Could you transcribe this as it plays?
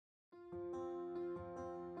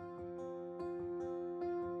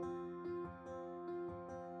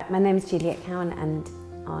My name is Juliet Cowan and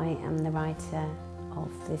I am the writer of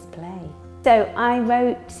this play. So I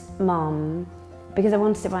wrote Mum because I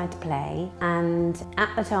wanted to write a play, and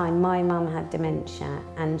at the time my mum had dementia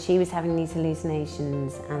and she was having these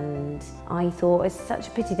hallucinations, and I thought it's such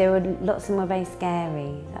a pity. There were lots of them were very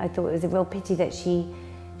scary. I thought it was a real pity that she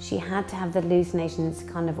had to have the hallucinations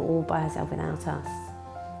kind of all by herself without us.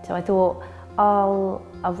 So I thought I'll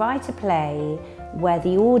write a play where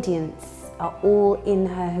the audience are all in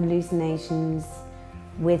her hallucinations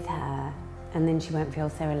with her, and then she won't feel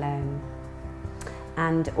so alone.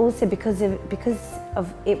 And also because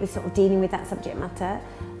of it was sort of dealing with that subject matter,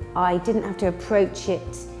 I didn't have to approach it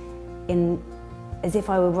as if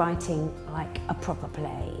I were writing like a proper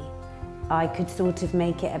play. I could sort of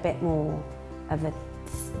make it a bit more of a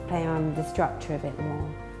play on the structure a bit more.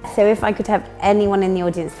 So if I could have anyone in the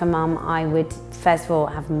audience for Mum, I would first of all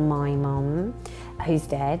have my mum, who's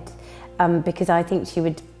dead, because I think she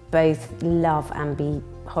would both love and be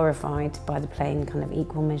horrified by the play in kind of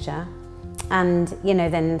equal measure. And, you know,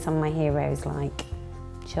 then some of my heroes like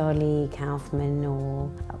Charlie Kaufman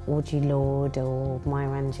or Audre Lorde or Maya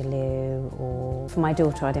Angelou, or for my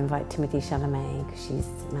daughter I'd invite Timothy Chalamet because she's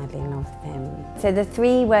madly in love with him. So the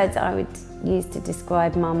three words I would use to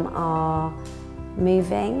describe Mum are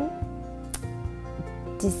moving,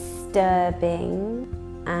 disturbing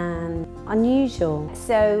and unusual.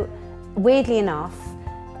 So weirdly enough,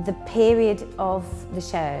 the period of the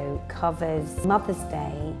show covers Mother's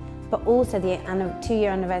Day, but also the 2-year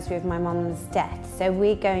anniversary of my mum's death. So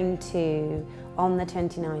we're going to, on the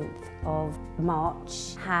 29th of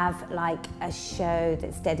March, have like a show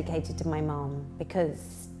that's dedicated to my mum,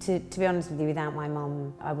 because to be honest with you, without my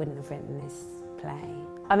mum, I wouldn't have written this play.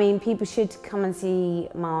 I mean, people should come and see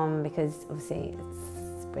Mum because obviously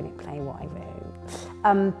it's a brilliant play what I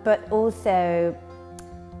wrote. But also,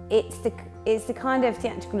 it's the kind of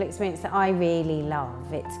theatrical experience that I really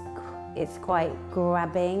love. It's quite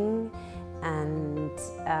grabbing and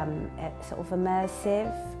sort of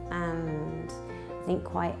immersive, and I think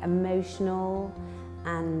quite emotional,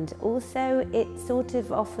 and also it sort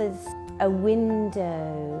of offers a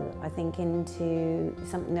window, I think, into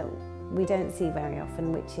something that we don't see very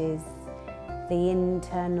often, which is the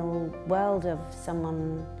internal world of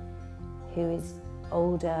someone who is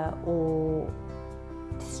older or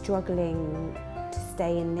struggling to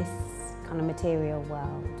stay in this kind of material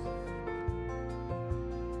world.